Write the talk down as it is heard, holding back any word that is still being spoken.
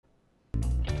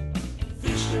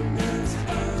Fisherman's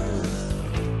Post.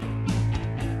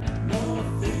 More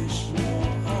fish,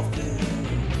 more often.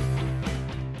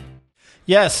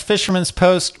 Yes, Fisherman's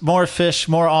Post, more fish,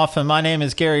 more often. My name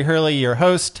is Gary Hurley, your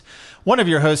host, one of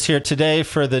your hosts here today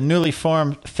for the newly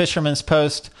formed Fisherman's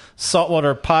Post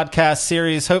Saltwater Podcast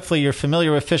Series. Hopefully you're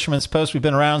familiar with Fisherman's Post. We've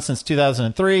been around since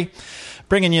 2003,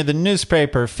 bringing you the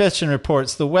newspaper, fishing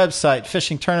reports, the website,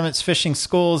 fishing tournaments, fishing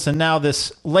schools, and now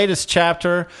this latest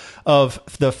chapter of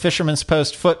the Fisherman's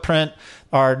Post footprint,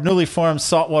 our newly formed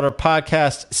Saltwater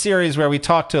Podcast Series, where we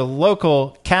talk to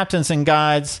local captains and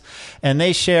guides, and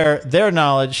they share their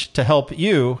knowledge to help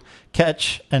you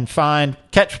catch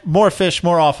more fish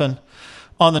more often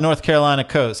on the North Carolina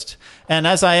coast. And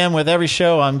as I am with every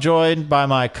show, I'm joined by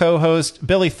my co-host,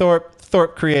 Billy Thorpe,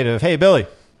 Thorpe Creative. Hey, Billy.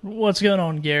 What's going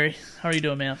on, Gary? How are you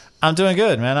doing, man? I'm doing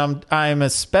good, man. I'm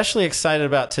especially excited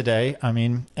about today.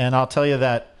 And I'll tell you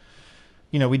that,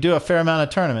 we do a fair amount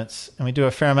of tournaments, and we do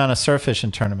a fair amount of surf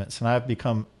fishing tournaments, and I've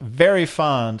become very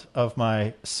fond of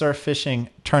my surf fishing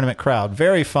tournament crowd,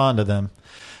 very fond of them.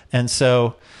 And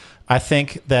so I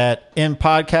think that in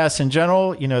podcasts in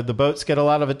general, the boats get a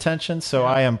lot of attention. So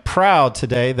I am proud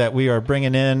today that we are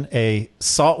bringing in a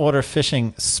saltwater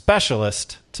fishing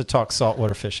specialist to talk surf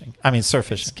fishing. It's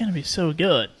going to be so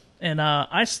good. And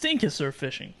I stink at surf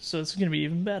fishing, so it's going to be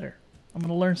even better. I'm going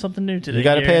to learn something new today. You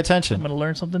got to pay attention. I'm going to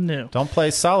learn something new. Don't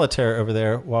play solitaire over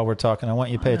there while we're talking. I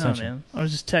want you to pay attention. Man. I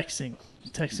was just texting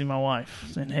my wife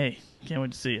saying, hey, can't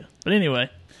wait to see you. But anyway,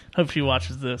 hope she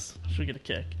watches this. She'll get a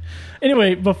kick.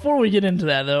 Anyway, before we get into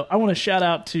that, though, I want to shout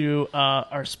out to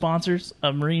our sponsors,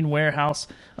 Marine Warehouse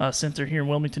Center here in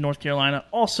Wilmington, North Carolina.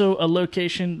 Also, a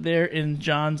location there in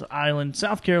Johns Island,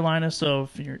 South Carolina. So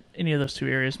if you're in any of those two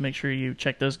areas, make sure you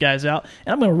check those guys out.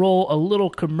 And I'm going to roll a little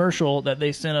commercial that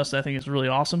they sent us that I think is really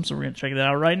awesome. So we're going to check that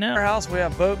out right now. Warehouse, we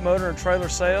have boat, motor, and trailer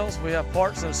sales. We have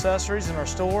parts and accessories in our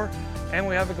store. And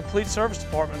we have a complete service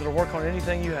department that'll work on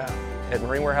anything you have. At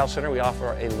Marine Warehouse Center, we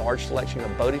offer a large selection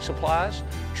of boating supplies,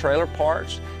 trailer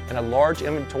parts, and a large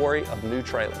inventory of new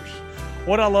trailers.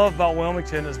 What I love about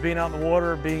Wilmington is being out in the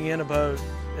water, being in a boat.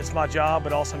 It's my job,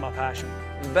 but also my passion.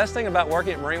 The best thing about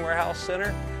working at Marine Warehouse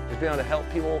Center is being able to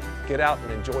help people get out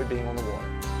and enjoy being on the water.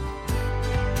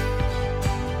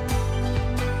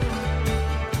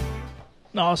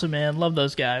 Awesome, man. Love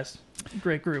those guys.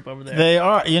 Great group over there. They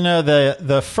are.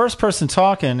 The first person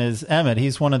talking is Emmett.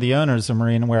 He's one of the owners of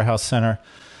Marine Warehouse Center.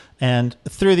 And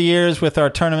through the years with our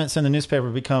tournaments in the newspaper,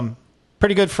 we've become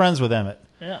pretty good friends with Emmett.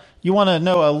 Yeah. You want to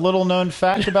know a little known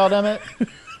fact about Emmett?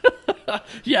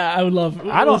 Yeah, I would love it.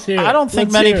 I don't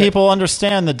think many people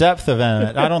understand the depth of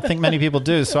Emmett. I don't think many people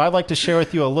do. So I'd like to share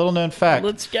with you a little known fact.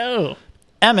 Let's go.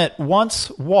 Emmett once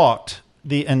walked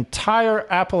the entire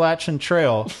Appalachian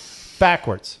Trail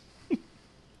backwards.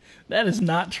 That is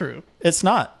not true. It's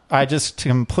not. I just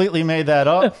completely made that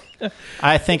up.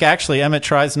 I think actually Emmett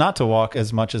tries not to walk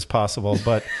as much as possible,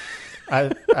 but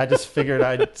I just figured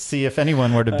I'd see if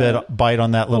anyone were to bite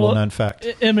on that little known fact.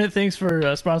 Emmett, thanks for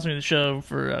sponsoring the show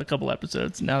for a couple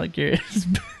episodes. Now that Gary is...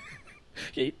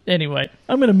 Anyway,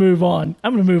 I'm going to move on.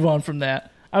 I'm going to move on from that.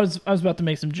 I was about to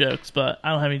make some jokes, but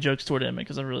I don't have any jokes toward Emmett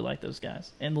because I really like those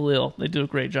guys. And Lil, they do a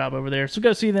great job over there. So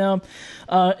go see them.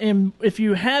 And if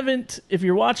you're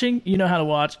watching, you know how to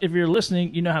watch. If you're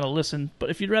listening, you know how to listen.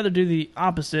 But if you'd rather do the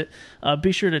opposite,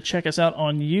 be sure to check us out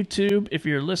on YouTube. If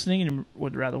you're listening and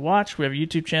would rather watch, we have a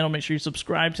YouTube channel. Make sure you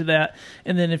subscribe to that.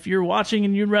 And then if you're watching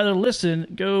and you'd rather listen,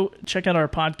 go check out our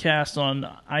podcast on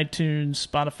iTunes,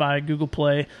 Spotify, Google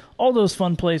Play, all those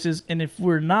fun places. And if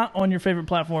we're not on your favorite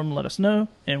platform, let us know,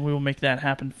 and we will make that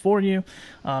happen for you.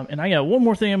 And I got one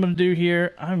more thing I'm going to do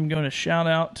here. I'm going to shout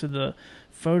out to the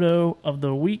photo of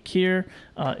the week here.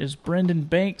 Is Brendan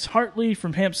Banks Hartley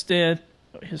from Hempstead.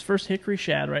 His first hickory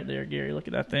shad right there, Gary. Look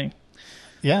at that thing.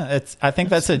 Yeah, I think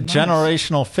that's a nice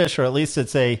generational fish, or at least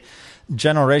it's a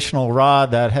generational rod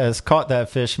that has caught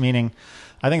that fish, meaning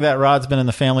I think that rod's been in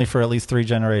the family for at least 3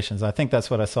 generations. I think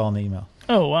that's what I saw in the email.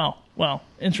 Oh, wow. Wow,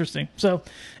 interesting. So,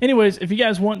 anyways, if you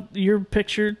guys want your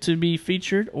picture to be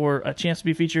featured or a chance to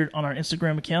be featured on our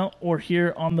Instagram account or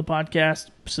here on the podcast,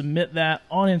 submit that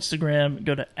on Instagram.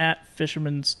 Go to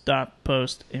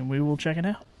 @fishermans.post, and we will check it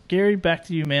out. Gary, back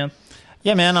to you, man.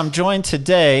 Yeah, man, I'm joined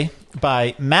today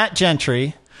by Matt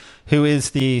Gentry, who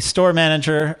is the store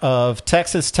manager of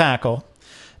Texas Tackle.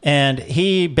 And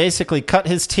he basically cut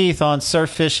his teeth on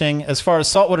surf fishing as far as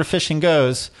saltwater fishing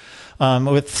goes.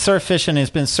 With surf fishing, he's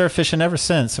been surf fishing ever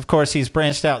since. Of course, he's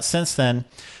branched out since then,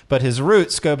 but his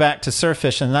roots go back to surf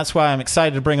fishing. And that's why I'm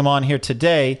excited to bring him on here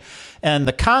today. And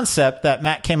the concept that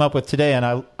Matt came up with today, and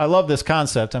I love this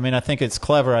concept. I mean, I think it's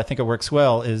clever. I think it works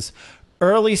well, is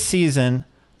early season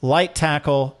light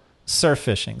tackle surf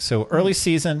fishing. So early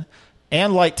season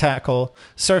and light tackle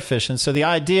surf fishing. So the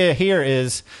idea here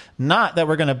is not that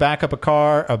we're going to back up a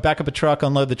car or back up a truck,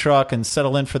 unload the truck and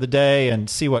settle in for the day and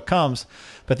see what comes.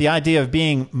 But the idea of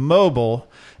being mobile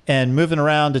and moving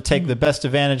around to take the best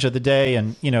advantage of the day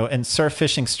and, and surf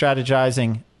fishing,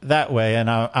 strategizing that way. And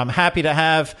I'm happy to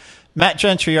have Matt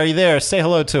Gentry. Are you there? Say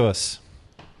hello to us.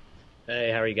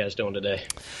 Hey, how are you guys doing today?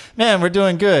 Man, we're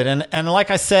doing good. And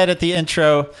like I said at the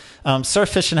intro, surf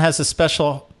fishing has a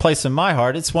special place in my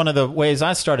heart. It's one of the ways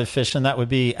I started fishing. That would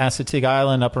be Assateague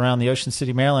Island up around the Ocean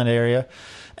City, Maryland area.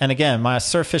 And again, my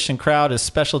surf fishing crowd is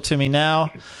special to me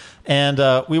now. And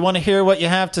we want to hear what you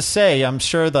have to say. I'm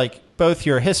sure like both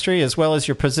your history as well as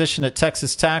your position at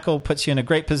Texas Tackle puts you in a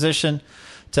great position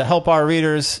to help our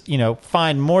readers,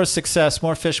 find more success,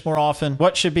 more fish more often.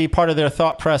 What should be part of their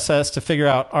thought process to figure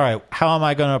out, all right, how am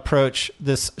I going to approach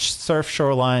this surf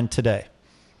shoreline today?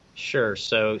 Sure.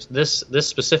 So this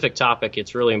specific topic,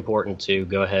 it's really important to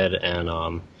go ahead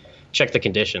and check the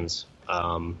conditions.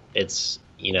 It's,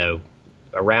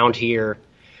 around here,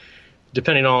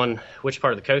 depending on which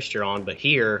part of the coast you're on, but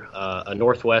here, a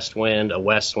northwest wind, a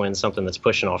west wind, something that's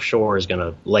pushing offshore is going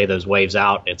to lay those waves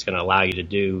out. It's going to allow you to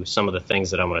do some of the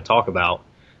things that I'm going to talk about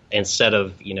instead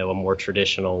of, a more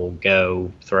traditional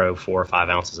go throw 4 or 5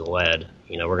 ounces of lead.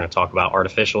 We're going to talk about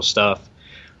artificial stuff.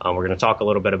 We're going to talk a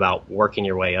little bit about working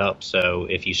your way up. So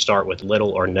if you start with little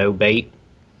or no bait,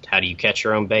 how do you catch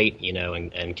your own bait,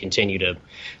 and continue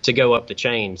to go up the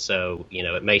chain? So,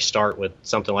 it may start with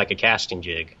something like a casting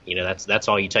jig. That's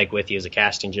all you take with you is a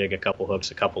casting jig, a couple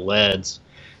hooks, a couple leads.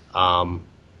 And,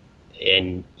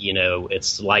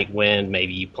 it's light wind.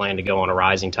 Maybe you plan to go on a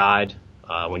rising tide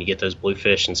when you get those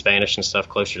bluefish and Spanish and stuff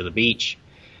closer to the beach.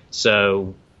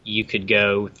 So you could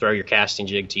go throw your casting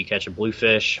jig till you catch a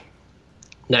bluefish.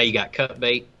 Now you got cut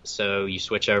bait, so you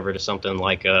switch over to something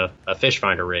like a fish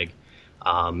finder rig.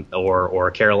 Or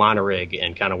a Carolina rig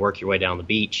and kind of work your way down the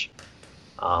beach.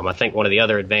 I think one of the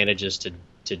other advantages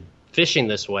to fishing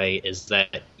this way is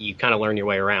that you kind of learn your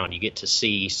way around. You get to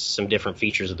see some different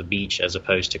features of the beach as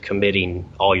opposed to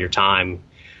committing all your time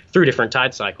through different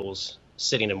tide cycles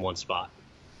sitting in one spot.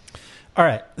 All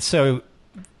right. So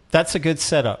that's a good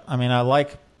setup. I mean, I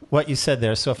like what you said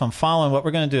there. So if I'm following, what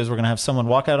we're going to do is we're going to have someone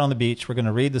walk out on the beach. We're going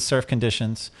to read the surf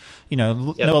conditions, know a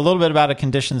little bit about the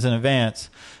conditions in advance.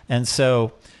 And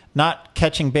so not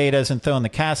catching bait as in throwing the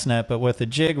cast net, but with a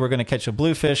jig, we're going to catch a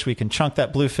bluefish. We can chunk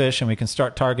that bluefish and we can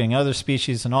start targeting other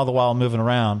species and all the while moving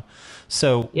around.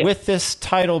 So with this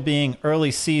title being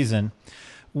early season,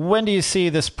 when do you see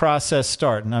this process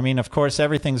starting? I mean, of course,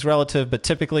 everything's relative, but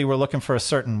typically we're looking for a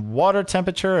certain water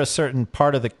temperature, a certain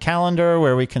part of the calendar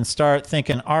where we can start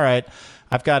thinking, all right,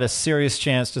 I've got a serious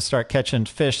chance to start catching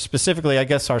fish. Specifically, I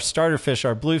guess our starter fish,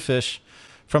 our bluefish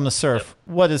from the surf.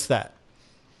 What is that?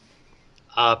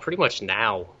 Pretty much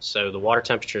now. So the water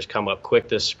temperatures come up quick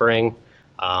this spring.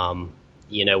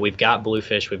 We've got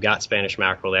bluefish, we've got Spanish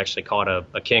mackerel. They actually caught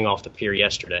a king off the pier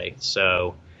yesterday.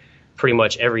 So pretty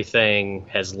much everything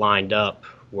has lined up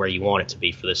where you want it to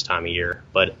be for this time of year.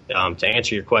 But to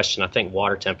answer your question, I think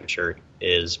water temperature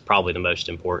is probably the most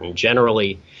important.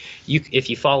 Generally, if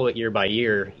you follow it year by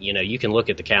year, you can look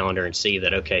at the calendar and see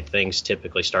that, okay, things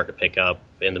typically start to pick up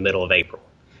in the middle of April.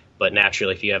 But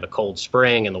naturally, if you have a cold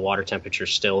spring and the water temperature is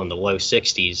still in the low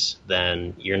 60s,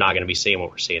 then you're not going to be seeing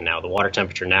what we're seeing now. The water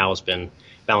temperature now has been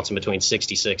bouncing between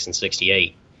 66 and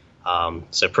 68.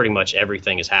 So pretty much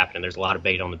everything is happening. There's a lot of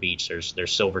bait on the beach. There's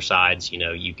silver sides.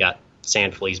 You've got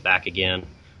sand fleas back again,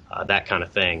 that kind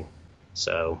of thing.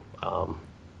 So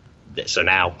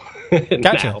now,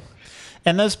 Gotcha. now.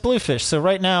 And those bluefish. So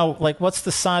right now, like, what's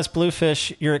the size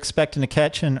bluefish you're expecting to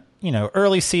catch in,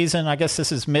 early season? I guess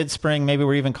this is mid-spring. Maybe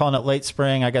we're even calling it late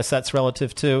spring. I guess that's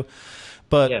relative too.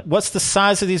 But what's the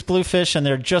size of these bluefish? And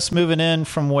they're just moving in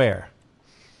from where?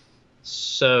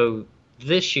 So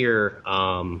this year,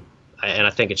 and I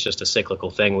think it's just a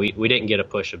cyclical thing, we didn't get a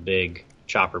push of big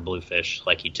chopper bluefish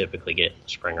like you typically get in the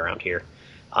spring around here.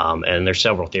 And there's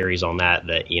several theories on that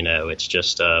it's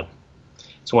just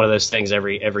it's one of those things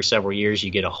every several years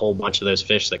you get a whole bunch of those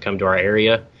fish that come to our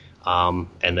area. And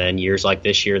then years like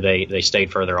this year, they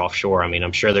stayed further offshore. I mean,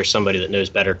 I'm sure there's somebody that knows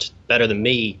better than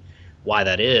me why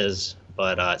that is,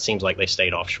 but it seems like they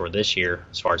stayed offshore this year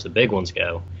as far as the big ones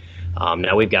go.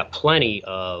 Now we've got plenty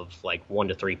of like 1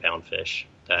 to 3 pound fish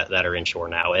that are inshore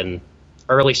now. And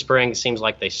early spring, it seems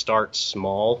like they start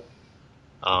small,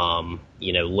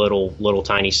 little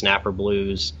tiny snapper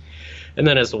blues. And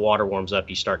then as the water warms up,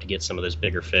 you start to get some of those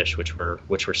bigger fish, which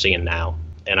we're seeing now.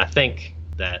 And I think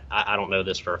that, I don't know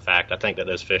this for a fact, I think that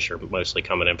those fish are mostly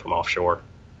coming in from offshore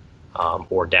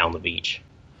or down the beach.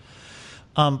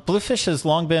 Bluefish has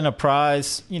long been a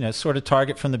prize, sort of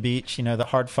target from the beach, the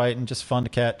hard fight and just fun to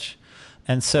catch.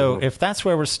 And so if that's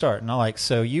where we're starting,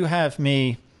 so you have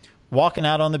me walking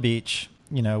out on the beach,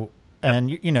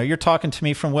 and you're talking to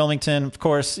me from Wilmington. Of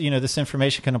course, this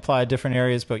information can apply to different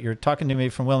areas, but you're talking to me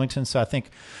from Wilmington. So I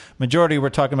think majority we're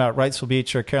talking about Wrightsville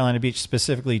Beach or Carolina Beach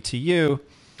specifically to you.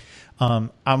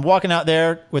 I'm walking out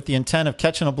there with the intent of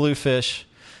catching a bluefish.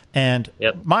 And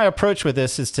my approach with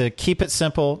this is to keep it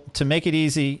simple, to make it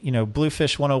easy,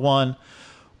 Bluefish 101.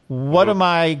 What am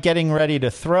I getting ready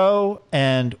to throw?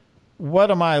 And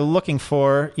what am I looking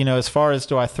for, as far as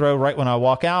do I throw right when I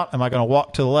walk out? Am I going to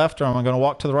walk to the left or am I going to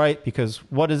walk to the right? Because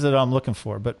what is it I'm looking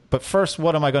for? But first,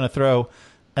 what am I going to throw?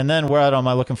 And then what am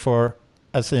I looking for,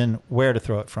 as in where to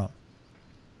throw it from?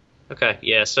 Okay,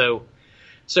 yeah. So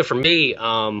for me,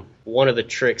 one of the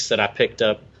tricks that I picked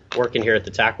up working here at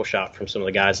the tackle shop from some of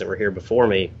the guys that were here before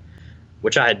me,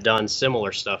 which I had done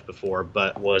similar stuff before,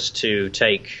 but was to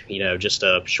take, just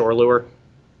a shore lure,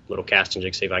 little casting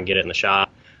jig, see if I can get it in the shop.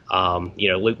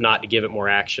 Loop knot to give it more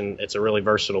action. It's a really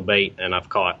versatile bait, and I've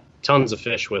caught tons of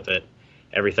fish with it,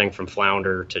 everything from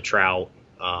flounder to trout,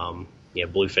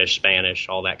 bluefish, Spanish,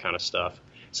 all that kind of stuff.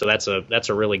 So that's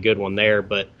a really good one there.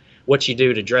 But what you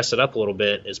do to dress it up a little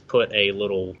bit is put a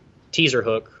little teaser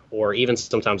hook or even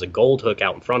sometimes a gold hook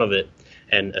out in front of it.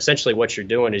 And essentially what you're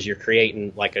doing is you're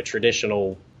creating like a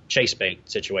traditional chase bait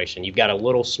situation. You've got a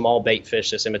little small bait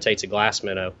fish that imitates a glass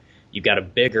minnow. You've got a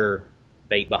bigger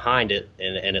bait behind it,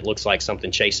 and it looks like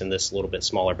something chasing this little bit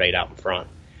smaller bait out in front.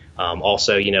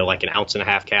 Also, like an 1.5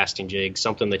 ounce casting jig,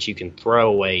 something that you can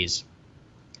throw aways,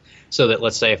 so that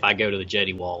let's say if I go to the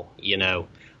jetty wall,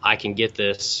 I can get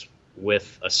this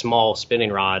with a small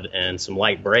spinning rod and some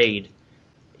light braid,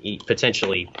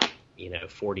 potentially,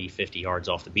 40, 50 yards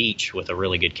off the beach with a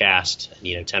really good cast,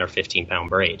 10 or 15 pound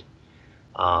braid.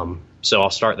 So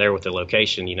I'll start there with the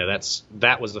location.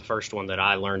 That was the first one that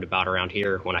I learned about around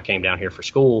here when I came down here for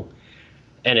school.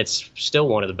 And it's still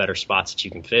one of the better spots that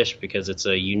you can fish because it's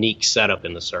a unique setup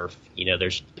in the surf.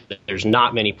 There's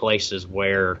not many places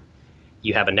where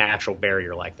you have a natural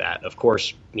barrier like that. Of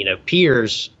course,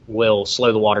 piers will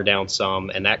slow the water down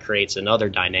some, and that creates another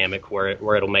dynamic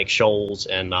where it'll make shoals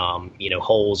and,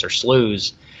 holes or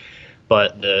sloughs.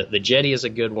 But the jetty is a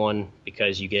good one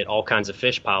because you get all kinds of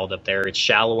fish piled up there. It's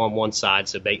shallow on one side,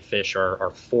 so bait fish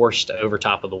are forced over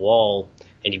top of the wall,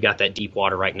 and you've got that deep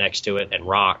water right next to it and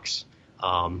rocks.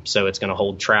 So it's going to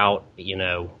hold trout,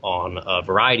 on a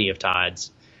variety of tides.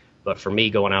 But for me,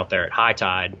 going out there at high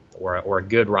tide or a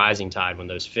good rising tide when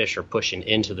those fish are pushing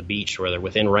into the beach where they're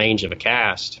within range of a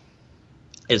cast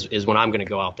is when I'm going to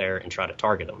go out there and try to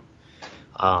target them.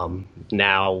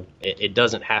 Now, it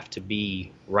doesn't have to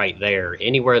be right there.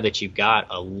 Anywhere that you've got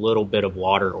a little bit of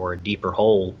water or a deeper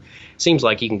hole, it seems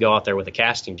like you can go out there with a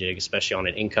casting jig, especially on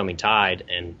an incoming tide,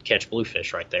 and catch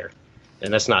bluefish right there.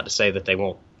 And that's not to say that they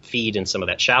won't feed in some of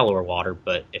that shallower water,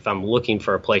 but if I'm looking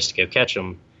for a place to go catch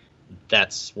them,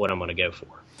 that's what I'm going to go for.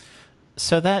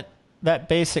 So that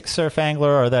basic surf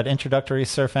angler or that introductory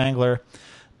surf angler,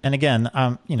 and again,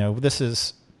 this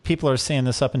is, people are seeing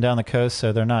this up and down the coast,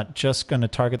 so they're not just going to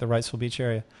target the Wrightsville Beach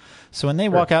area. So when they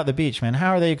walk out the beach, man,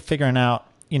 how are they figuring out,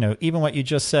 even what you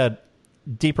just said,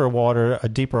 deeper water, a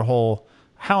deeper hole?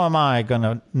 How am I going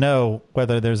to know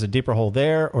whether there's a deeper hole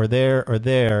there or there or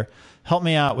there? Help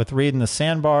me out with reading the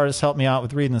sandbars. Help me out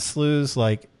with reading the sloughs.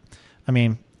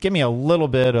 Give me a little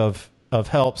bit of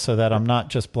help so that I'm not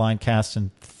just blind casting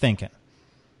thinking.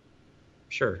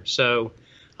 Sure. So,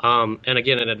 and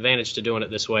again, an advantage to doing it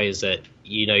this way is that,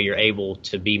 you're able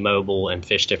to be mobile and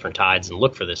fish different tides and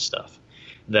look for this stuff.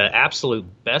 The absolute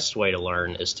best way to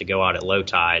learn is to go out at low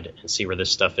tide and see where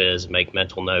this stuff is, make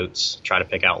mental notes, try to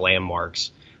pick out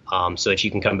landmarks, so that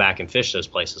you can come back and fish those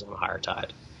places on a higher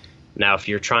tide. Now, if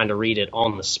you're trying to read it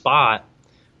on the spot,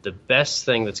 the best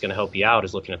thing that's going to help you out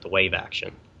is looking at the wave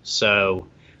action. So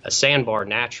a sandbar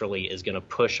naturally is going to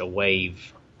push a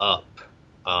wave up.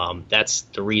 That's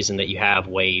the reason that you have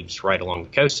waves right along the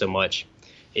coast so much,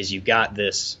 is you've got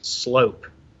this slope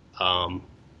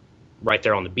right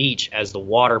there on the beach. As the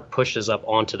water pushes up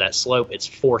onto that slope, it's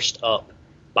forced up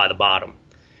by the bottom.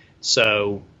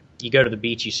 So you go to the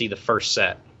beach, you see the first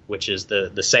set, which is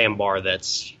the sandbar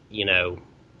that's,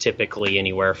 typically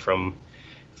anywhere from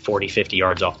 40, 50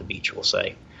 yards off the beach, we'll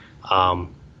say.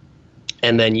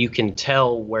 And then you can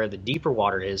tell where the deeper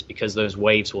water is because those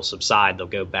waves will subside. They'll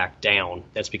go back down.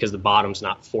 That's because the bottom's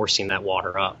not forcing that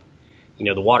water up.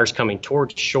 The water's coming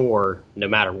towards shore no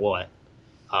matter what.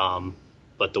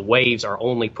 But the waves are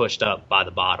only pushed up by the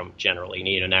bottom generally.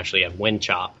 You naturally have wind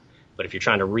chop. But if you're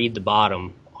trying to read the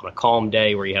bottom on a calm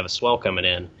day where you have a swell coming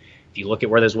in, if you look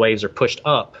at where those waves are pushed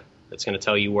up, That's going to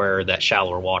tell you where that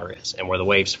shallower water is and where the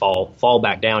waves fall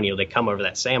back down. They come over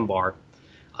that sandbar.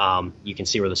 You can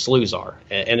see where the sloughs are,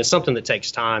 and it's something that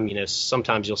takes time.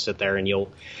 Sometimes you'll sit there and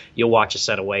you'll watch a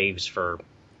set of waves for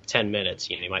 10 minutes.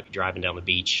 You might be driving down the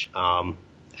beach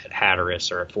at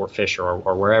Hatteras or at Fort Fisher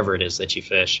or wherever it is that you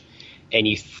fish, and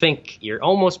you think you're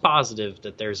almost positive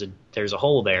that there's a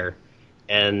hole there,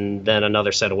 and then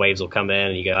another set of waves will come in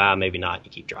and you go, maybe not.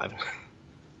 You keep driving.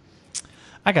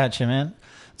 I got you, man.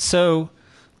 So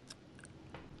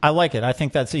I like it. I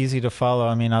think that's easy to follow.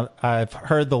 I mean, I've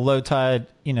heard the low tide,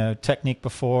 technique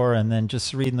before, and then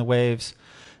just reading the waves.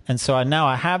 And so now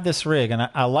I have this rig, and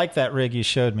I like that rig you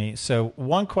showed me. So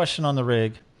one question on the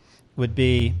rig would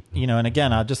be, and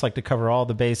again, I'd just like to cover all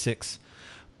the basics.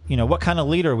 What kind of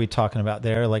leader are we talking about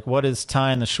there? Like, what is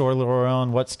tying the shore lure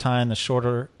on? What's tying the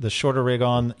shorter rig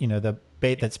on? The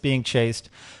bait that's being chased,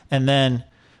 and then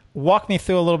walk me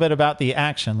through a little bit about the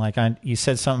action. Like you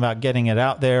said something about getting it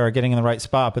out there or getting in the right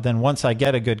spot, but then once I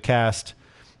get a good cast,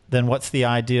 then what's the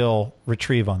ideal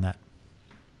retrieve on that?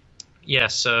 Yeah,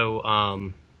 so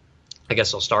I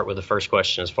guess I'll start with the first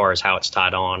question as far as how it's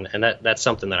tied on, and that's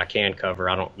something that I can cover.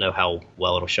 I don't know how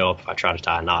well it'll show up if I try to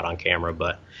tie a knot on camera,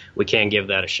 but we can give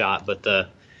that a shot. But the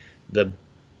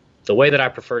way that I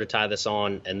prefer to tie this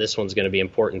on, and this one's going to be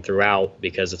important throughout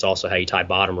because it's also how you tie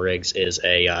bottom rigs, is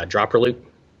a dropper loop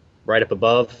right up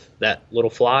above that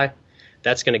little fly.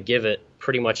 That's going to give it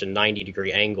pretty much a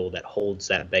 90-degree angle that holds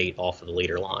that bait off of the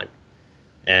leader line.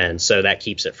 And so that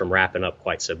keeps it from wrapping up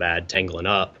quite so bad, tangling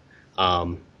up,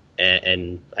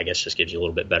 and I guess just gives you a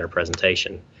little bit better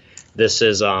presentation. This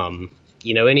is,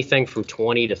 anything from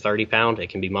 20 to 30 pound. It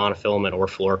can be monofilament or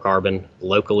fluorocarbon.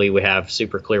 Locally, we have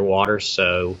super clear water,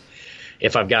 so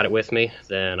if I've got it with me,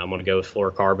 then I'm going to go with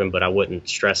fluorocarbon, but I wouldn't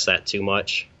stress that too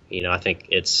much. I think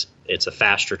it's a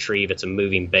fast retrieve. It's a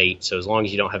moving bait. So as long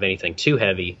as you don't have anything too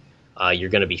heavy, you're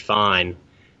going to be fine.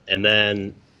 And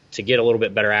then to get a little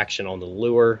bit better action on the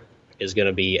lure is going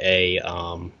to be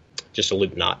just a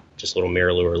loop knot, just a little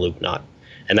mirror lure loop knot.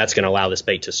 And that's going to allow this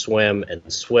bait to swim and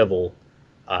swivel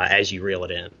as you reel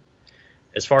it in.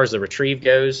 As far as the retrieve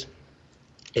goes,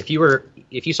 if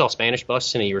you saw Spanish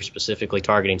busting and you were specifically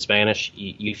targeting Spanish,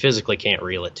 you physically can't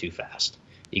reel it too fast.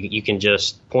 You can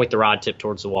just point the rod tip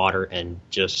towards the water and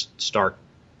just start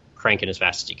cranking as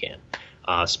fast as you can.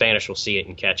 Spanish will see it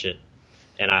and catch it.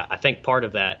 And I think part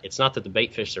of that, it's not that the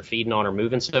bait fish they're feeding on are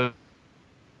moving so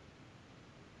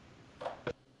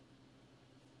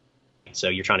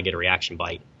you're trying to get a reaction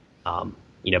bite,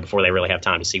 before they really have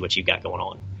time to see what you've got going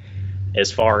on.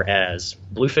 As far as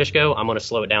bluefish go, I'm going to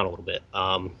slow it down a little bit,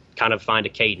 kind of find a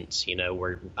cadence,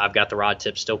 where I've got the rod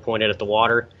tip still pointed at the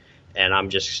water, and I'm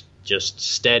just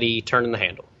steady turning the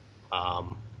handle.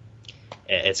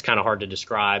 It's kind of hard to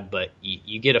describe, but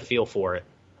you get a feel for it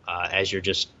as you're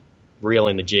just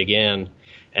reeling the jig in.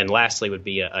 And lastly would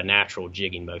be a natural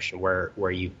jigging motion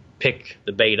where you pick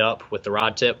the bait up with the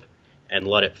rod tip and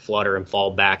let it flutter and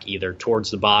fall back either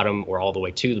towards the bottom or all the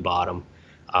way to the bottom,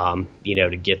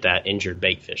 to get that injured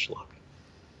bait fish look.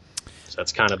 So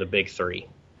that's kind of the big three.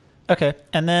 Okay.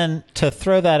 And then to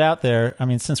throw that out there, I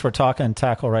mean, since we're talking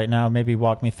tackle right now, maybe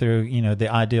walk me through, the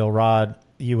ideal rod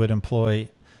you would employ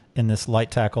in this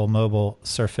light tackle mobile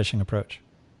surf fishing approach.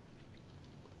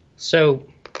 So,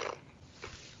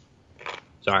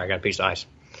 sorry, I got a piece of ice.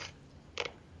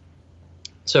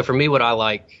 So for me, what I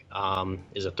like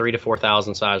is a 3,000 to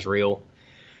 4,000 size reel.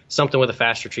 Something with a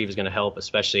fast retrieve is going to help,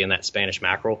 especially in that Spanish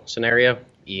mackerel scenario,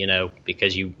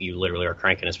 because you literally are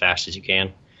cranking as fast as you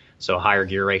can. So a higher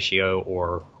gear ratio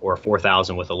or a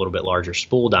 4,000 with a little bit larger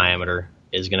spool diameter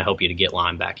is going to help you to get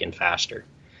line back in faster.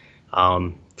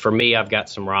 For me, I've got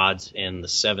some rods in the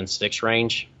 7.6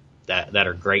 range that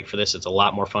are great for this. It's a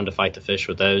lot more fun to fight the fish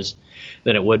with those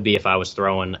than it would be if I was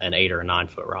throwing an 8 or a 9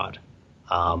 foot rod.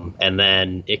 And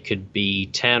then it could be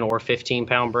 10 or 15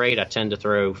 pound braid. I tend to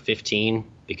throw 15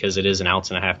 because it is an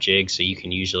 1.5 ounce jig, so you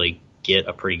can usually get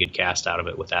a pretty good cast out of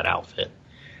it with that outfit.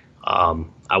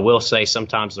 I will say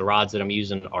sometimes the rods that I'm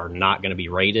using are not going to be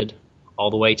rated all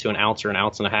the way to an ounce or an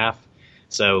 1.5 ounces.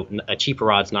 So a cheaper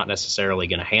rod's not necessarily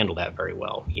going to handle that very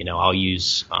well. I'll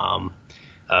use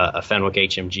a Fenwick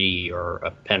HMG or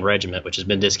a Penn Regiment, which has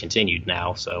been discontinued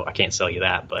now, so I can't sell you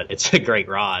that, but it's a great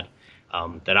rod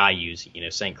that I use.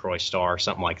 St. Croix Star,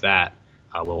 something like that,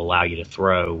 will allow you to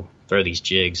throw these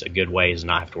jigs a good ways and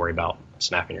not have to worry about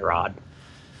snapping your rod.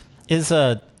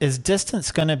 Is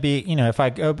distance going to be, if I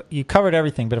go, you covered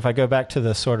everything, but if I go back to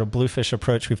the sort of bluefish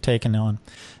approach we've taken on,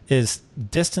 is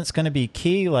distance going to be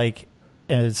key? Like,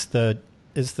 is the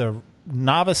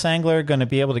novice angler going to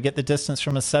be able to get the distance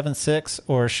from a 7.6,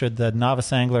 or should the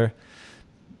novice angler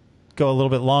go a little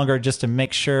bit longer just to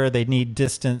make sure they need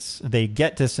distance? They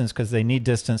get distance because they need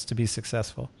distance to be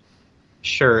successful.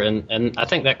 Sure, and I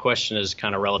think that question is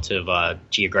kind of relative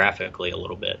geographically a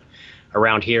little bit.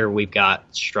 Around here, we've got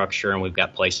structure and we've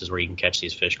got places where you can catch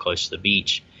these fish close to the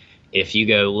beach. If you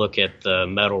go look at the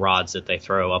metal rods that they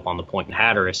throw up on the Point in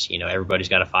Hatteras, everybody's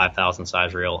got a 5,000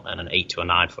 size reel and an 8 to a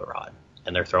 9 foot rod,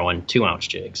 and they're throwing 2-ounce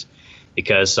jigs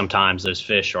because sometimes those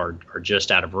fish are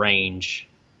just out of range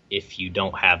if you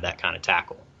don't have that kind of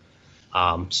tackle.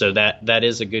 So that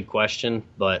is a good question,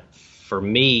 but for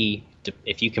me,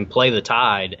 if you can play the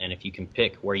tide and if you can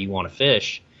pick where you want to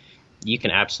fish, you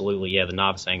can absolutely, the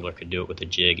novice angler could do it with a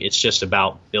jig. It's just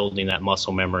about building that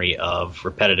muscle memory of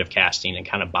repetitive casting and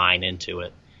kind of buying into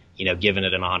it, giving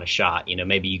it an honest shot.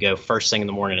 Maybe you go first thing in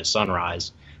the morning at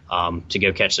sunrise to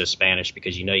go catch those Spanish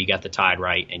because you got the tide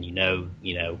right and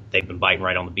they've been biting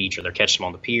right on the beach or they're catching them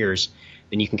on the piers.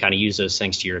 Then you can kind of use those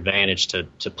things to your advantage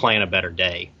to plan a better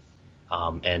day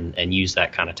and use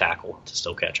that kind of tackle to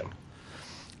still catch them.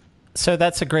 So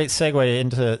that's a great segue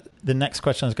into the next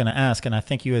question I was going to ask, and I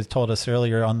think you had told us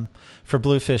earlier for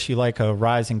bluefish you like a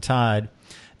rising tide,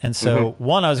 and so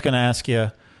one, I was going to ask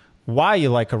you why you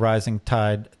like a rising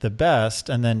tide the best,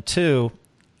 and then two,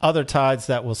 other tides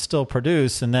that will still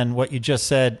produce, and then what you just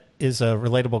said is a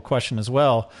relatable question as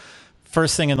well.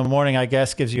 First thing in the morning, I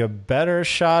guess, gives you a better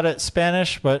shot at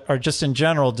Spanish, or just in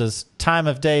general, does time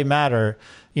of day matter?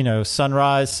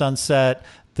 Sunrise, sunset,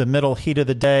 the middle heat of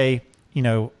the day,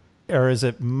 or is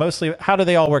it mostly, how do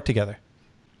they all work together?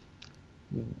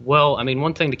 Well,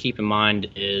 one thing to keep in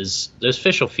mind is those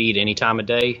fish will feed any time of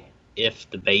day if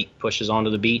the bait pushes onto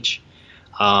the beach.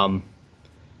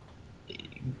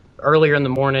 Earlier in the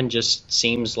morning just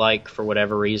seems like, for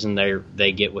whatever reason,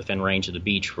 they get within range of the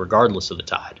beach regardless of the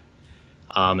tide.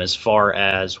 As far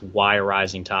as why a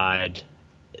rising tide,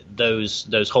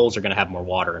 those holes are going to have more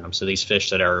water in them. So these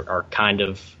fish that are kind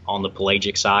of on the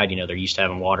pelagic side, they're used to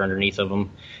having water underneath of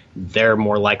them, they're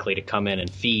more likely to come in and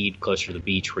feed closer to the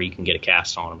beach where you can get a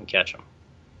cast on them and catch them.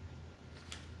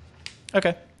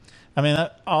 Okay.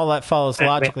 All that follows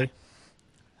logically.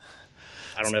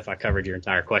 I don't know if I covered your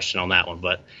entire question on that one,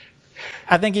 but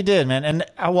I think you did, man. And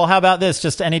well, how about this?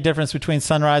 Just any difference between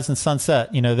sunrise and sunset?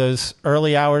 Those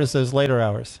early hours, those later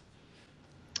hours.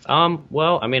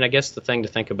 Well, I guess the thing to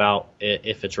think about,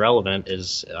 if it's relevant,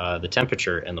 is the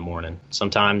temperature in the morning.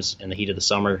 Sometimes in the heat of the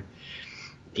summer,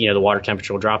 the water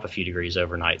temperature will drop a few degrees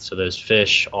overnight. So those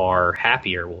fish are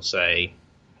happier, we'll say,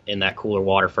 in that cooler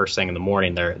water first thing in the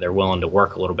morning. They're willing to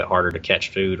work a little bit harder to catch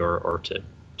food or to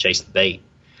chase the bait.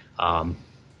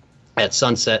 At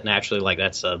sunset, naturally,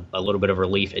 that's a little bit of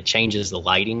relief. It changes the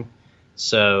lighting.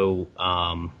 So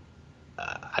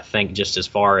I think just as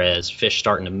far as fish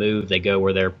starting to move, they go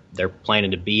where they're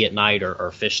planning to be at night,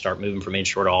 or fish start moving from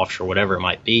inshore to offshore, whatever it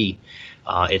might be.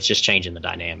 It's just changing the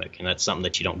dynamic, and that's something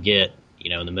that you don't get,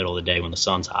 in the middle of the day when the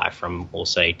sun's high, from, we'll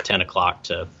say, 10 o'clock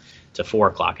to 4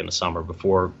 o'clock in the summer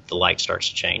before the light starts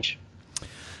to change.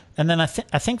 And then I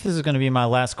think this is going to be my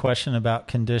last question about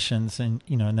conditions, and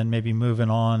and then maybe moving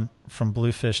on from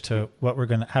bluefish to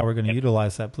how we're going to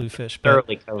utilize that bluefish.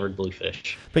 Thoroughly covered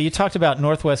bluefish. But you talked about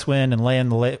northwest wind and laying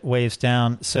the waves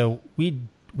down. So we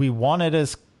want it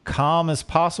as calm as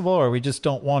possible, or we just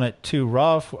don't want it too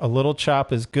rough. A little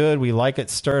chop is good. We like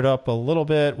it stirred up a little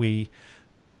bit.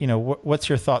 What's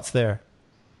your thoughts there?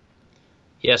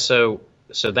 Yeah.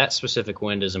 So that specific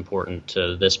wind is important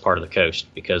to this part of the coast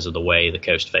because of the way the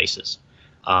coast faces.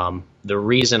 The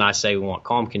reason I say we want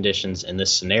calm conditions in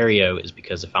this scenario is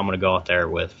because if I'm going to go out there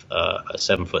with a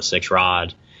 7'6"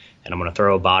 rod and I'm going to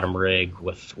throw a bottom rig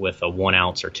with a 1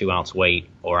 ounce or 2 ounce weight,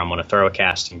 or I'm going to throw a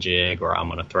casting jig, or I'm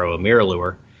going to throw a mirror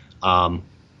lure,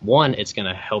 one, it's going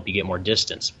to help you get more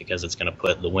distance because it's going to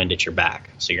put the wind at your back.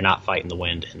 So you're not fighting the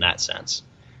wind in that sense.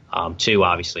 Two,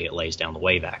 obviously it lays down the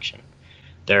wave action.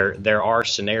 There are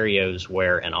scenarios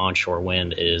where an onshore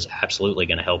wind is absolutely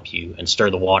going to help you and stir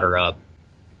the water up,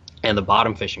 and the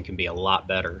bottom fishing can be a lot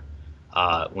better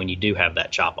when you do have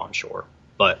that chop on shore.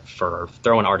 But for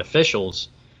throwing artificials,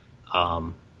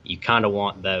 you kind of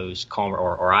want those calmer,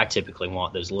 or I typically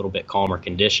want those little bit calmer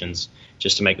conditions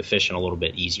just to make the fishing a little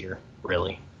bit easier,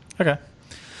 really. Okay.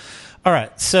 All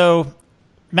right. So,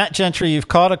 Matt Gentry, you've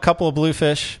caught a couple of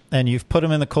bluefish and you've put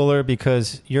them in the cooler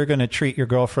because you're going to treat your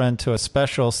girlfriend to a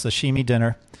special sashimi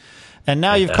dinner. And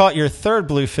now you've caught your third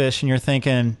bluefish and you're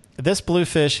thinking, this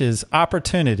bluefish is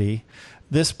opportunity.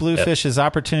 This bluefish is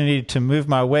opportunity to move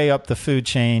my way up the food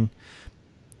chain.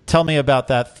 Tell me about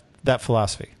that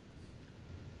philosophy.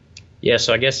 Yeah,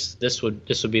 so I guess this would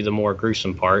be the more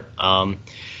gruesome part.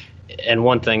 And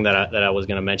one thing that I was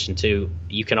going to mention too,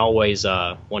 you can always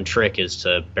one trick is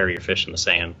to bury your fish in the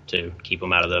sand to keep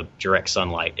them out of the direct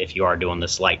sunlight. If you are doing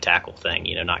this light tackle thing,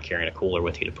 not carrying a cooler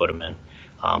with you to put them in.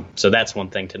 So that's one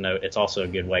thing to note. It's also a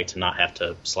good way to not have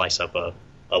to slice up a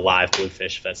live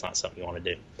bluefish if that's not something you want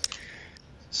to do.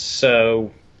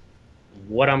 So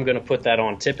what I'm going to put that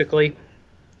on typically,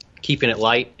 keeping it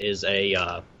light, is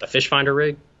a fish finder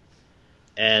rig.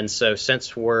 And so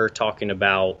since we're talking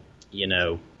about,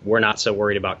 we're not so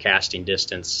worried about casting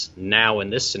distance now in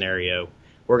this scenario,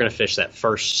 we're going to fish that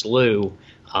first slough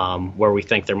where we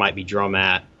think there might be drum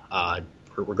at,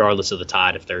 regardless of the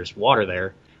tide if there's water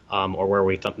there, or where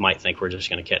we might think we're just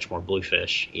going to catch more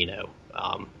bluefish,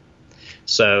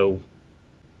 So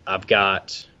I've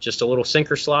got just a little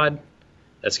sinker slide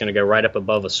that's going to go right up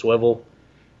above a swivel.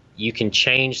 You can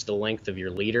change the length of your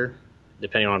leader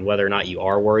depending on whether or not you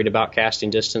are worried about casting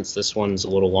distance. This one's a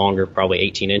little longer, probably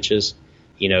 18 inches.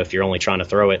 If you're only trying to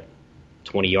throw it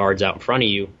 20 yards out in front of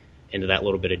you into that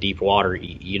little bit of deep water,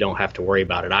 you don't have to worry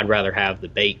about it. I'd rather have the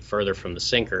bait further from the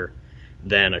sinker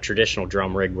than a traditional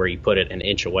drum rig where you put it an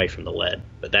inch away from the lead.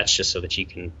 But that's just so that you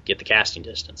can get the casting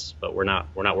distance. But we're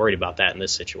not worried about that in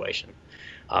this situation.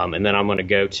 And then I'm going to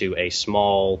go to a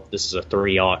small, this is a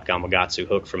 3/0 Gamakatsu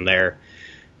hook from there.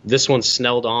 This one's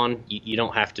snelled on. You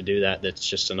don't have to do that. That's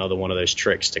just another one of those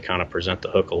tricks to kind of present the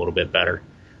hook a little bit better.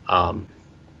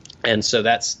 And so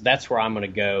that's where I'm going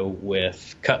to go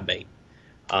with cut bait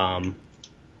from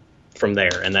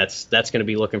there. And that's going to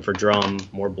be looking for drum,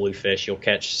 more bluefish. You'll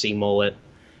catch sea mullet.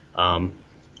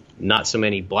 Not so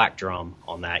many black drum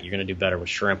on that. You're going to do better with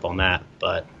shrimp on that.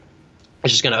 But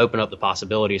it's just going to open up the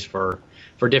possibilities for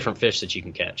different fish that you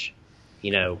can catch,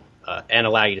 and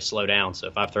allow you to slow down. So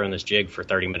if I've thrown this jig for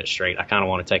 30 minutes straight, I kind of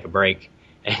want to take a break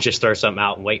and just throw something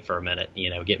out and wait for a minute,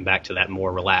 getting back to that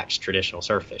more relaxed traditional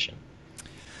surf fishing.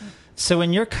 So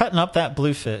when you're cutting up that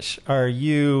bluefish, are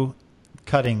you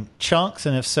cutting chunks?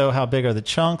 And if so, how big are the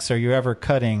chunks? Are you ever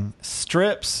cutting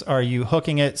strips? Are you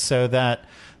hooking it so that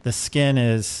the skin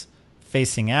is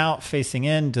facing out, facing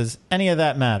in? Does any of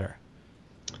that matter?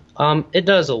 It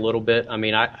does a little bit. I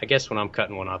mean, I guess when I'm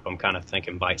cutting one up, I'm kind of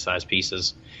thinking bite-sized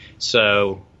pieces.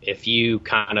 So if you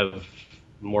kind of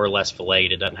more or less fillet,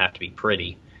 it doesn't have to be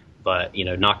pretty, but,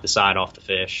 knock the side off the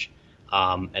fish.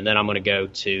 And then I'm going to go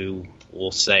to, we'll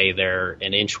say they're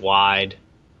an inch wide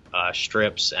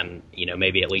strips and,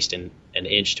 maybe at least an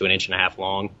inch to an inch and a half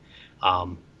long.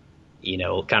 Kind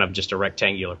of just a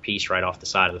rectangular piece right off the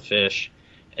side of the fish.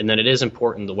 And then it is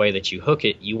important the way that you hook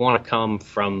it, you want to come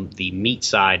from the meat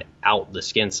side out the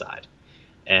skin side.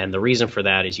 And the reason for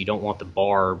that is you don't want the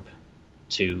barb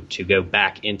to go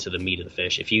back into the meat of the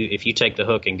fish. If you take the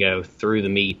hook and go through the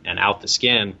meat and out the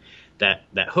skin, that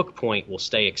hook point will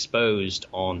stay exposed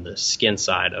on the skin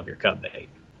side of your cut bait.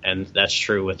 And that's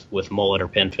true with mullet or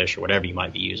pinfish or whatever you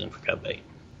might be using for cut bait.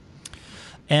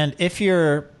 And if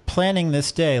you're planning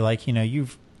this day, like,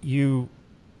 you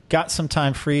got some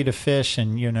time free to fish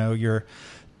and, you're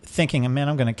thinking, man,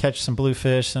 I'm going to catch some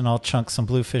bluefish and I'll chunk some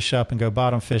bluefish up and go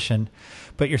bottom fishing.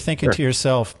 But you're thinking to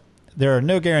yourself, there are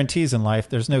no guarantees in life.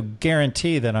 There's no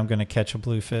guarantee that I'm going to catch a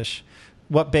bluefish.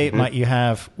 What bait might you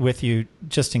have with you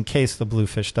just in case the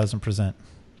bluefish doesn't present?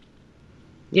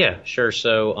 Yeah, sure.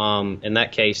 So in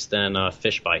that case, then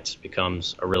fish bites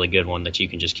becomes a really good one that you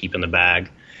can just keep in the bag.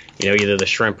 Either the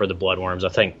shrimp or the bloodworms. I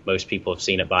think most people have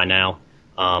seen it by now.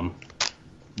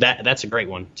 That's a great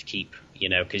one to keep,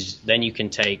 because then you can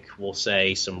take, we'll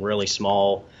say, some really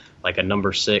small, like a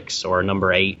number 6 or a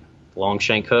number 8 long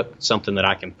shank hook, something that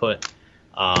I can put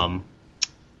a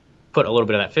little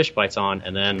bit of that fish bites on,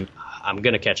 and then I'm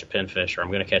going to catch a pinfish or I'm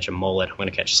going to catch a mullet, I'm going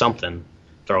to catch something,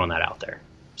 throwing that out there.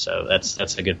 So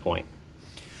that's a good point.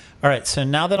 All right, so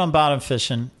now that I'm bottom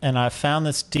fishing and I found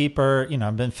this deeper,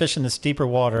 I've been fishing this deeper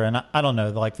water, and I don't know,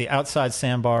 like the outside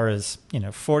sandbar is,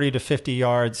 40 to 50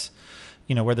 yards,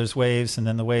 where there's waves, and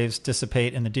then the waves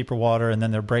dissipate in the deeper water, and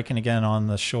then they're breaking again on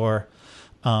the shore.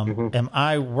 Am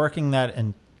I working that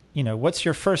in, what's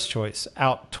your first choice?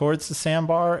 Out towards the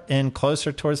sandbar, in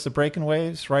closer towards the breaking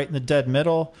waves, right in the dead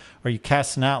middle? Are you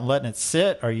casting out and letting it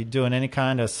sit? Are you doing any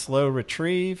kind of slow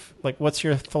retrieve? Like, what's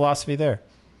your philosophy there?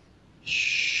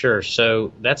 Sure.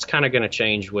 So that's kind of going to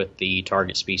change with the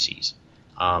target species.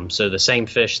 So the same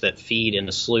fish that feed in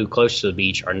the slough close to the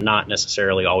beach are not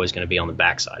necessarily always going to be on the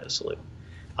backside of the slough.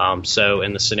 So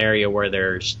in the scenario where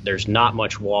there's not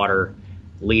much water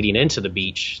leading into the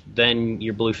beach, then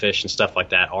your bluefish and stuff like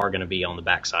that are going to be on the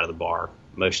backside of the bar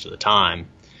most of the time.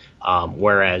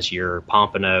 Whereas your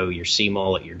pompano, your sea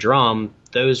mullet, your drum,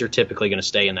 those are typically going to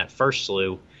stay in that first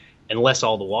slough unless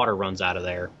all the water runs out of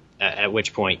there, at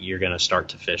which point you're going to start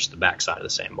to fish the backside of the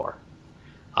sandbar.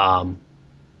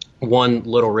 One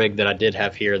little rig that I did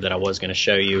have here that I was going to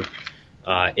show you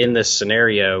in this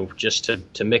scenario, just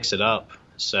to mix it up.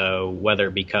 So whether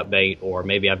it be cut bait or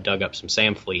maybe I've dug up some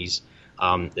sand fleas,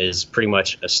 is pretty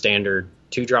much a standard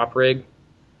 2-drop rig.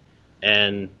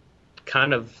 And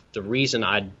kind of the reason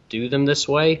I do them this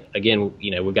way, again,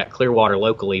 we've got clear water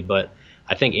locally, but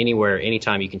I think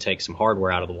anytime you can take some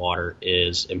hardware out of the water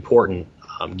is important.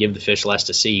 Give the fish less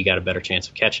to see, you got a better chance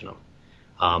of catching them.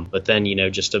 But then,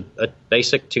 just a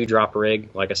basic 2-drop rig,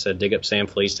 like I said, dig up sand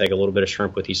fleas, take a little bit of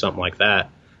shrimp with you, something like that.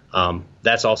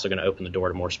 That's also going to open the door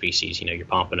to more species, your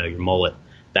pompano, your mullet,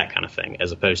 that kind of thing,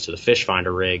 as opposed to the fish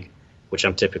finder rig, which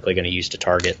I'm typically going to use to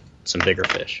target some bigger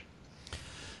fish.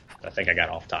 I think I got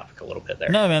off topic a little bit there.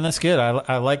 No, man, that's good.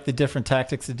 I like the different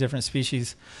tactics of different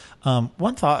species.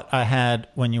 One thought I had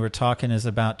when you were talking is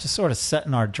about just sort of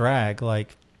setting our drag.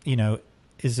 Like,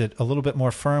 is it a little bit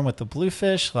more firm with the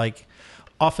bluefish? Like,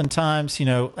 oftentimes,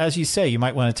 as you say, you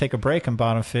might want to take a break on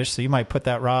bottom fish, so you might put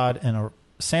that rod in a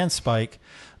sand spike.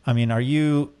 I mean, are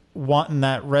you wanting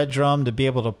that red drum to be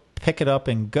able to pick it up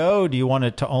and go? Do you want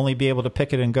it to only be able to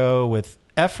pick it and go with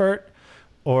effort?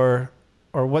 Or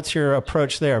what's your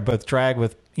approach there? Both drag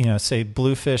with, say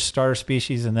bluefish, starter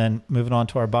species, and then moving on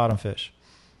to our bottom fish.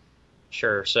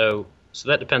 Sure. So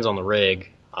that depends on the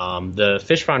rig. The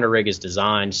fish finder rig is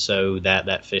designed so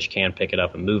that fish can pick it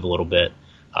up and move a little bit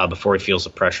before he feels the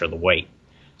pressure of the weight.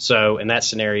 So in that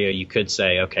scenario, you could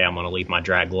say, okay, I'm going to leave my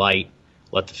drag light,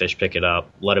 let the fish pick it up,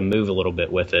 let him move a little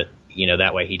bit with it.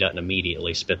 That way he doesn't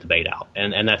immediately spit the bait out.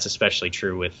 And that's especially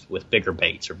true with bigger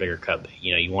baits or bigger cut bait.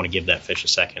 You want to give that fish a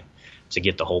second to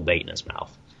get the whole bait in his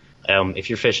mouth. If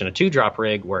you're fishing a 2-drop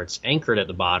rig where it's anchored at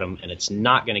the bottom and it's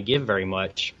not going to give very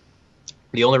much,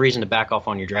 the only reason to back off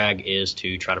on your drag is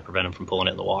to try to prevent him from pulling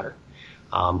it in the water,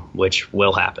 which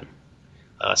will happen.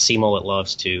 Sea mullet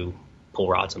loves to pull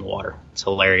rods in the water. It's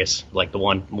hilarious. Like the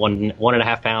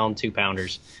 1.5 pound,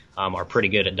 2-pounders are pretty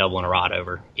good at doubling a rod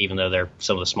over, even though they're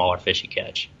some of the smaller fish you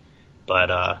catch.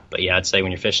 But yeah, I'd say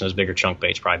when you're fishing those bigger chunk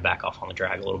baits, probably back off on the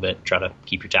drag a little bit. Try to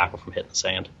keep your tackle from hitting the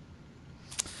sand.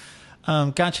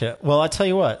 Gotcha. Well, I tell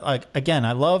you what. Like again,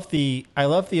 I love the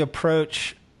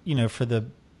approach. For the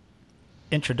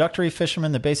introductory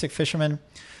fisherman, the basic fisherman.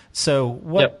 So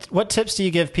what tips do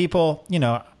you give people?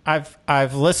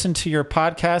 I've listened to your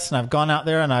podcast and I've gone out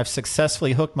there and I've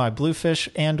successfully hooked my bluefish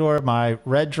and or my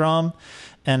red drum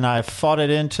and I've fought it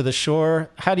into the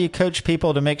shore. How do you coach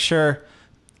people to make sure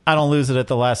I don't lose it at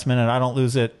the last minute? I don't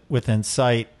lose it within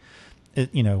sight.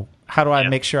 How do I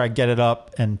make sure I get it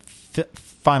up and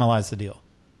finalize the deal?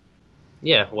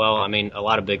 Yeah, well, I mean, a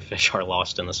lot of big fish are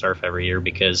lost in the surf every year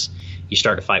because you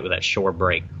start to fight with that shore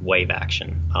break wave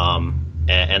action.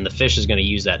 And the fish is going to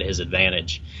use that to his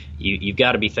advantage. You've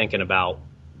got to be thinking about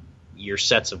your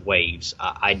sets of waves.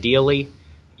 Ideally,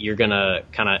 you're going to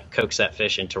kind of coax that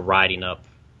fish into riding up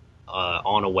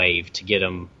on a wave to get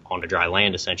him onto dry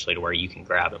land, essentially, to where you can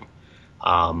grab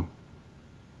him.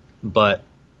 But,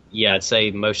 yeah, I'd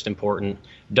say most important,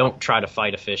 don't try to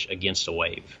fight a fish against a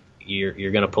wave.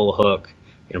 You're going to pull a hook,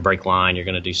 you're going to break line, you're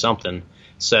going to do something.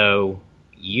 So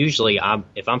usually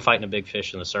if I'm fighting a big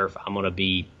fish in the surf, I'm going to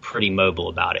be pretty mobile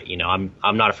about it.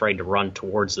 I'm not afraid to run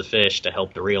towards the fish to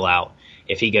help the reel out.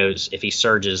 If he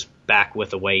surges back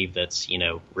with a wave that's,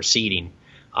 receding.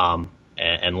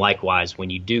 And likewise, when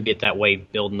you do get that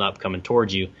wave building up coming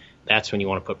towards you, that's when you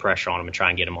want to put pressure on him and try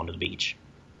and get him onto the beach.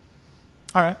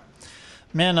 All right,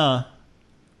 man.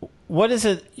 What is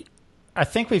it? I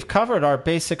think we've covered our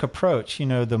basic approach,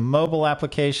 the mobile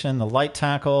application, the light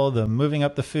tackle, the moving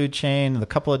up the food chain, the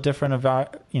couple of different,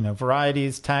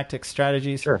 varieties, tactics,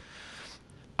 strategies. Sure.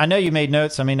 I know you made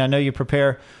notes. I mean, I know you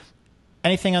prepare.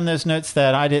 Anything on those notes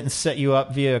that I didn't set you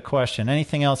up via a question?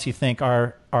 Anything else you think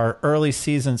our early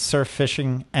season surf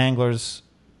fishing anglers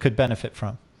could benefit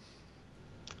from?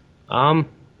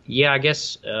 Yeah, I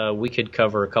guess we could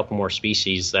cover a couple more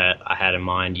species that I had in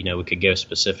mind. We could go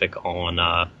specific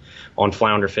on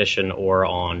flounder fishing or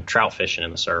on trout fishing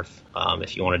in the surf,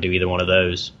 if you want to do either one of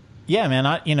those. Yeah, man.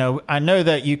 I know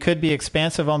that you could be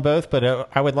expansive on both, but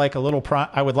I would like a little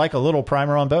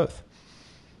primer on both.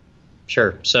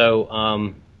 Sure.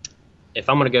 So if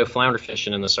I'm going to go flounder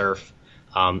fishing in the surf,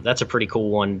 that's a pretty cool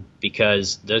one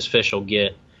because those fish will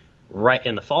get right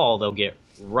in the fall. They'll get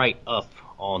right up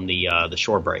on the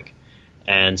shore break.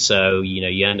 And so,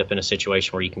 you end up in a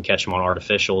situation where you can catch them on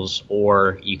artificials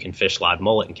or you can fish live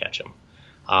mullet and catch them.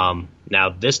 Now,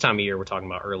 this time of year, we're talking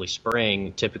about early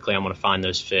spring. Typically, I'm going to find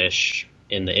those fish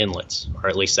in the inlets, or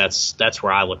at least that's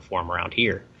where I look for them around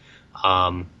here.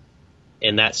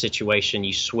 In that situation,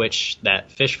 you switch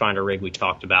that fish finder rig we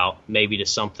talked about maybe to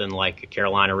something like a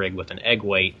Carolina rig with an egg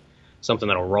weight something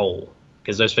that'll roll,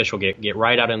 because those fish will get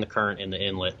right out in the current in the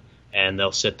inlet, and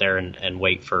they'll sit there and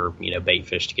wait for bait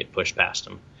fish to get pushed past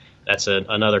them. That's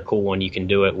another cool one. You can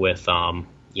do it with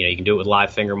you can do it with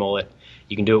live finger mullet.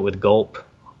 You can do it with gulp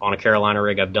on a Carolina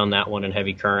rig. I've done that one in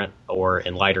heavy current, or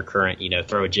in lighter current.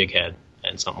 Throw a jig head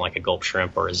and something like a gulp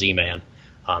shrimp or a Z-Man,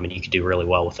 and you can do really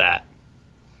well with that.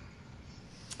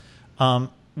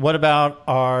 What about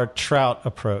our trout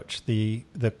approach? The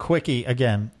quickie,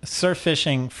 again, surf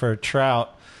fishing for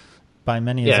trout by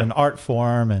many is an art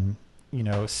form and,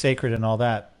 sacred and all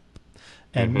that.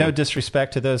 And no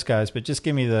disrespect to those guys, but just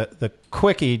give me the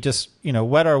quickie, just,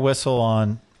 wet our whistle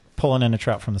on pulling in a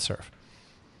trout from the surf.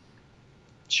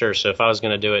 Sure. So if I was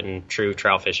going to do it in true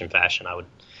trout fishing fashion, I would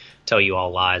tell you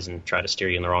all lies and try to steer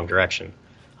you in the wrong direction.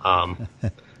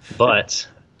 But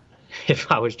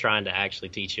if I was trying to actually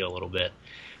teach you a little bit,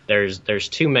 there's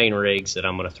two main rigs that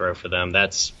I'm going to throw for them.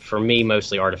 That's, for me,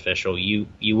 mostly artificial. You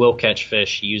will catch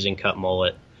fish using cut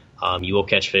mullet. You will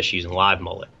catch fish using live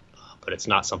mullet, but it's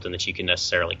not something that you can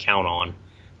necessarily count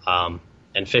on.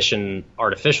 And fishing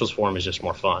artificials for them is just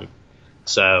more fun.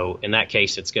 So in that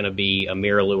case, it's going to be a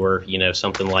mirror lure,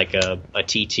 something like a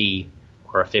TT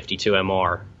or a 52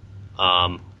 MR,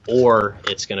 or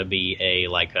it's going to be a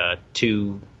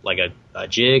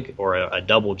jig or a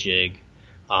double jig.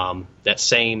 That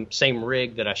same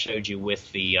rig that I showed you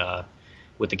with the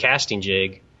casting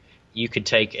jig, you could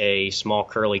take a small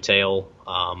curly tail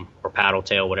or paddle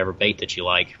tail, whatever bait that you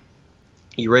like.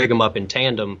 You rig them up in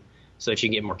tandem so that you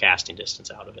can get more casting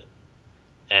distance out of it.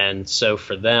 And so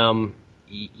for them,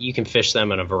 you can fish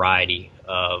them in a variety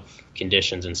of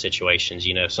conditions and situations.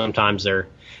 Sometimes they're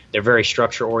very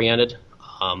structure oriented.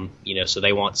 So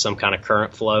they want some kind of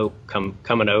current flow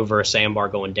coming over a sandbar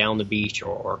going down the beach,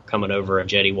 or coming over a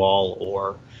jetty wall,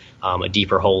 or a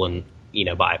deeper hole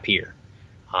by a pier.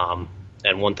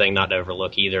 And one thing not to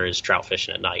overlook either is trout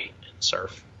fishing at night and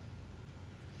surf.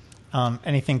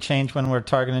 Anything change when we're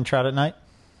targeting trout at night?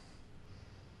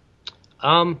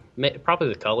 Probably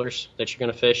the colors that you're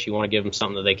going to fish. You want to give them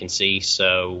something that they can see.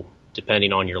 So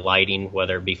depending on your lighting,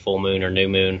 whether it be full moon or new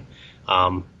moon,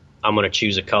 I'm going to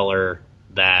choose a color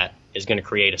that is going to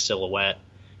create a silhouette.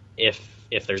 If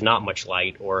there's not much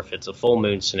light, or if it's a full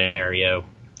moon scenario,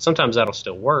 sometimes that'll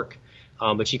still work.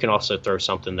 But you can also throw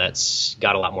something that's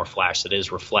got a lot more flash that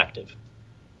is reflective.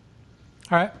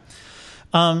 All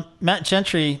right. Matt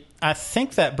Gentry, I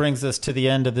think that brings us to the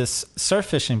end of this surf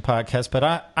fishing podcast,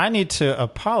 but I need to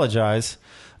apologize.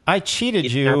 I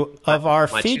cheated you of our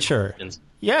feature.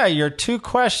 Yeah, your 2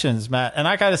 questions, Matt. And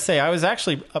I got to say, I was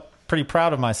actually pretty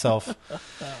proud of myself.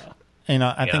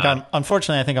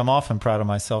 Unfortunately, I think I'm often proud of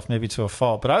myself, maybe to a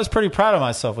fault, but I was pretty proud of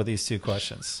myself with these 2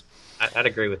 questions. I'd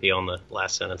agree with you on the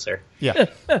last sentence there. Yeah.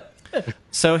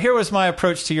 So here was my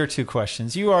approach to your 2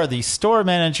 questions. You are the store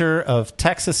manager of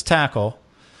Texas Tackle.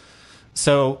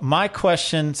 So my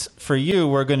questions for you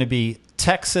were going to be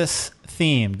Texas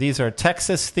themed. These are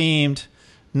Texas themed,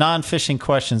 non-fishing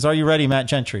questions. Are you ready, Matt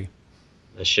Gentry?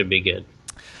 This should be good.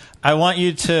 I want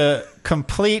you to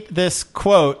complete this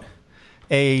quote,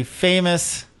 a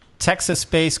famous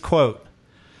Texas-based quote.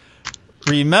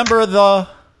 Remember the...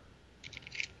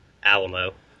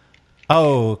 Alamo.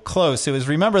 Oh, close. It was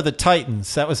Remember the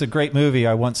Titans. That was a great movie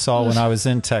I once saw when I was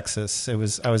in Texas. I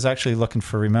was actually looking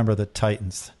for Remember the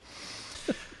Titans.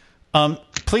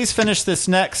 Please finish this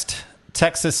next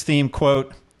Texas-themed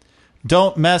quote.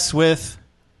 Don't mess with...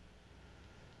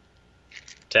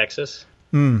 Texas?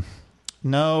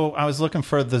 No, I was looking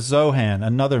for The Zohan,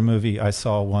 another movie I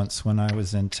saw once when I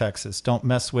was in Texas. Don't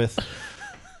mess with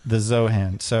The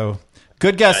Zohan. So,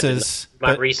 good guesses.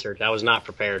 My research, I was not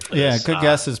prepared for this. Yeah, good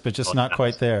guesses, but just not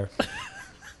quite there.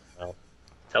 Well,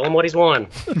 tell him what he's won.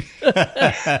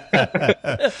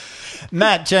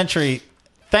 Matt Gentry,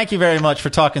 thank you very much for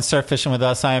talking surf fishing with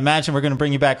us. I imagine we're going to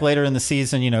bring you back later in the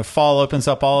season. Fall opens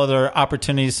up all other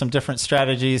opportunities, some different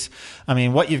strategies. I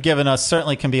mean, what you've given us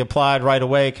certainly can be applied right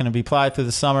away, can be applied through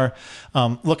the summer.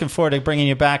 Looking forward to bringing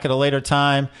you back at a later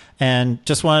time, and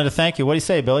just wanted to thank you. What do you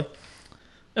say, Billy?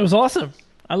 It was awesome.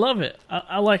 I love it.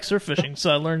 I like surf fishing, so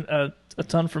I learned a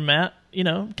ton from Matt.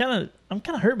 I'm kind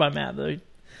of hurt by Matt, though.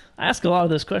 I asked a lot of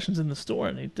those questions in the store,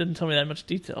 and he didn't tell me that much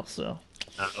detail. So,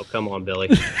 oh, come on, Billy.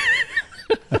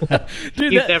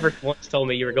 Dude, You've never once told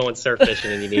me you were going surf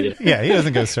fishing and you needed. Yeah, he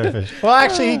doesn't go surf fishing. Well,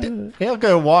 actually, he'll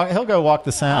go walk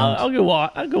the sound. I'll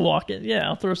go walking. Yeah,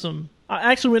 I'll throw some.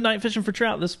 I actually went night fishing for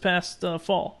trout this past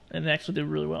fall, and actually did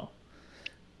really well.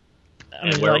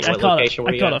 What location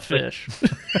were you caught at? a fish.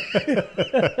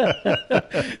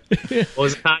 What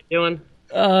was the tide doing?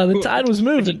 The tide was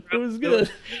moving. It was good.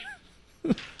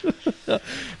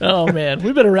 Oh man,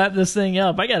 we better wrap this thing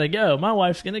up. I gotta go. My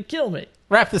wife's gonna kill me.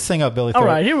 Wrap this thing up, Billy. All Thorpe.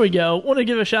 right, here we go. Want to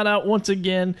give a shout out once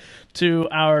again to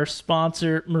our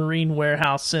sponsor, Marine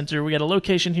Warehouse Center. We got a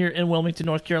location here in Wilmington,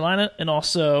 North Carolina, and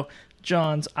also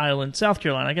Johns Island, South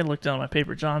Carolina. I got to look down on my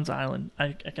paper. Johns Island.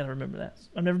 I got to remember that.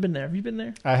 I've never been there. Have you been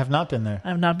there? I have not been there. I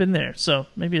have not been there. So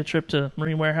maybe a trip to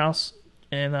Marine Warehouse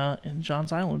and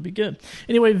Johns Island would be good.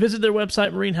 Anyway, visit their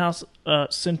website,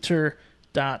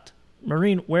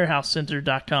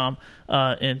 marinewarehousecenter.com,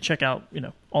 and check out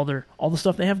all the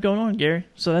stuff they have going on, Gary.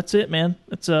 So that's it, man.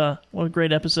 It's what a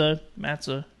great episode. Matt's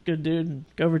a good dude, and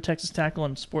go over to Texas Tackle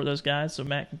and support those guys so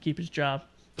Matt can keep his job.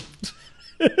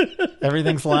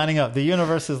 Everything's lining up. The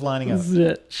universe is lining up. This is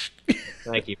it.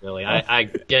 Thank you, Billy. I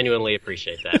genuinely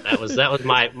appreciate that. That was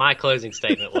my closing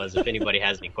statement was if anybody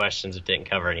has any questions, if didn't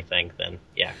cover anything, then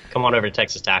yeah, come on over to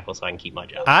Texas Tackle so I can keep my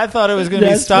job. I thought it was going to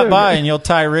be That's stop true. by and you'll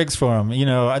tie rigs for him.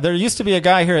 There used to be a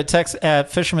guy here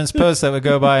at Fisherman's Post that would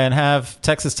go by and have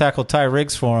Texas Tackle tie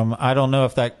rigs for him. I don't know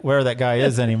where that guy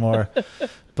is anymore,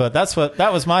 but that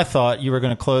was my thought. You were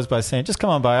going to close by saying, just come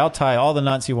on by. I'll tie all the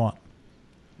knots you want.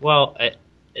 Well,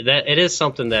 it is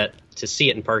something that to see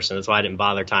it in person. That's why I didn't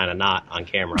bother tying a knot on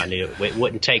camera. I knew it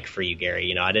wouldn't take for you,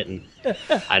 Gary. I didn't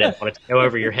want it to go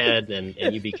over your head and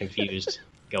you'd be confused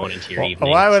going into your evening.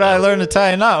 Why would I So, learn to tie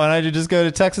a knot when I could just go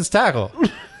to Texas Tackle?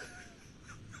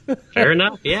 Fair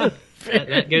enough. Yeah,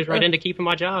 that goes right into keeping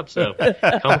my job. So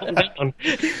come on down.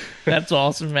 That's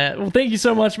awesome, Matt. Well, thank you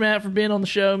so much, Matt, for being on the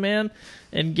show, man.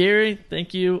 And Gary,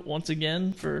 thank you once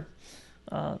again for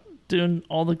doing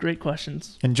all the great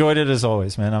questions. Enjoyed it as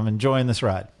always, man. I'm enjoying this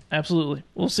ride. Absolutely.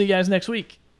 We'll see you guys next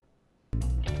week.